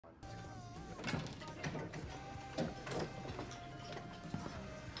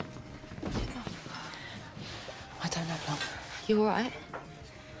You all right?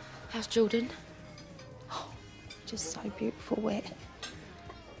 How's Jordan? Oh, just so beautiful, Whit.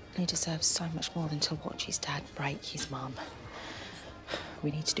 He deserves so much more than to watch his dad break his mum.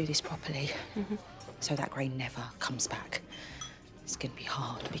 We need to do this properly, so that Gray never comes back. It's going to be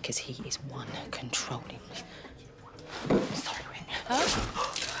hard because he is one controlling. Sorry, Whit.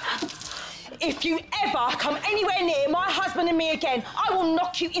 Huh? If you ever come anywhere near my husband and me again, I will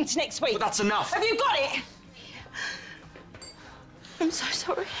knock you into next week. But that's enough. Have you got it? I'm so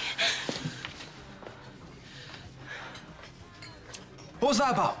sorry. What was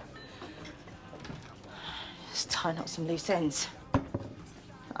that about? Just tying up some loose ends.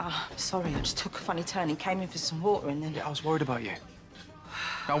 Sorry, I just took a funny turn and came in for some water and then... Yeah, I was worried about you.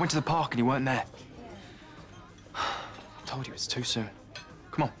 I went to the park and you weren't there. I told you it's too soon.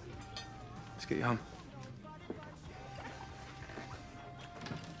 Come on. Let's get you home.